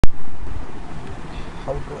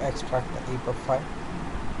how to extract the ePub file.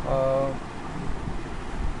 uh,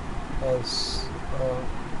 as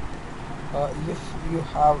if you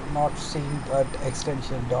have not seen that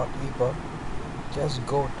extension .epub, just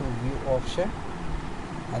go to view option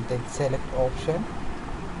and then select option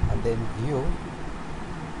and then view,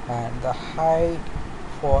 and the hide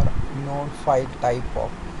for known file type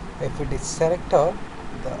of, if it is selected,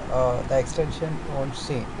 the extension won't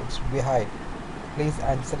see, it's behind. Please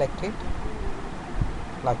unselect it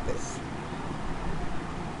like this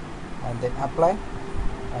and then apply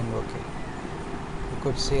and OK. You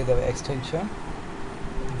could see the extension.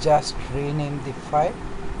 Just rename the file,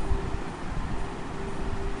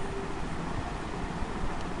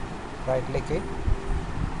 right click it,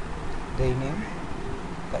 rename.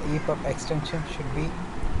 The ePub extension should be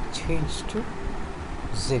changed to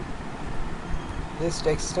zip. This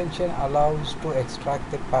extension allows to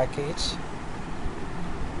extract the package.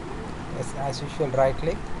 As usual, right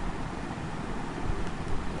click,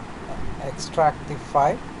 extract the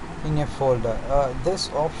file in a folder. This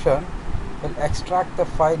option will extract the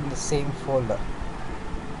file in the same folder.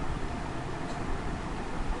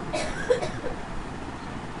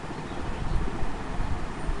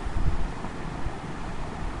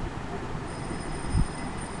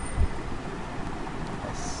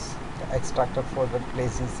 Yes, the extracted folder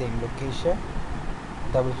placed in the same location.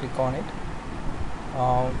 Double click on it.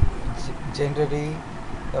 Generally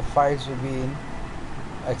the files will be in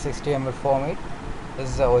XHTML format. This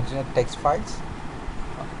is the original text files.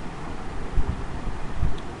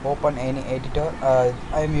 Open any editor. I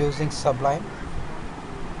am using Sublime.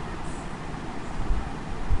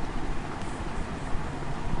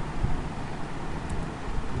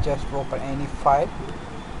 Just open any file,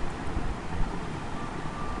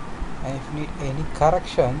 and if you need any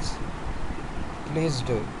corrections, please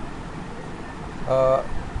do.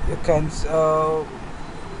 You can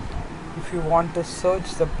if you want to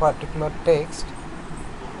search the particular text,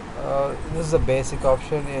 this is a basic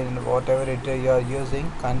option in whatever editor you are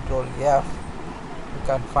using. Control F, you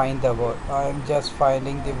can find the word. I am just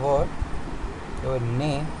finding the word, your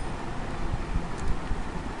name,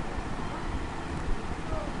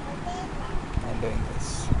 and doing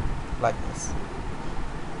this like this.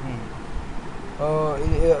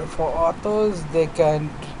 For authors, they can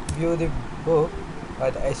view the book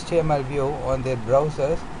at HTML view on their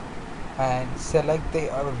browsers and select the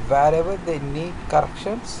wherever they need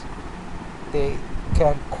corrections, they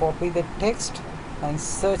can copy the text and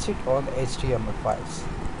search it on the HTML files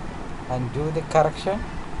and do the correction.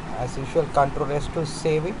 As usual, Ctrl S to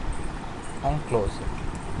save it and close it.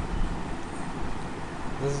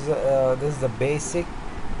 This is the basic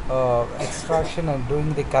extraction and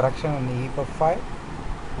doing the correction on the ePub file.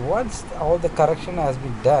 Once all the correction has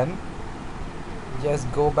been done,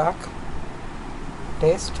 just go back,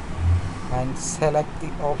 test, and select the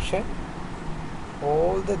option.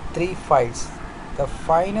 All the three files, the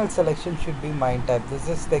final selection should be mine type. This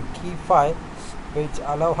is the key file which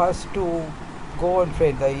allow us to go and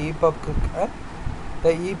find the ePub.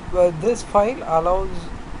 This file allows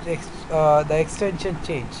the extension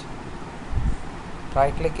change.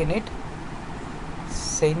 Right click in it,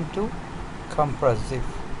 send to compress zip.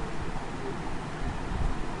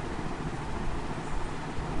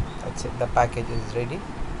 That's it, the package is ready.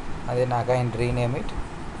 And then again rename it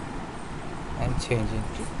and change it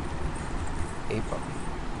to ePub.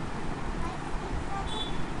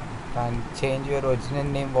 And change your original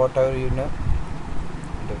name, whatever you know,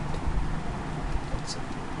 do it. That's it.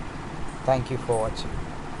 Thank you for watching.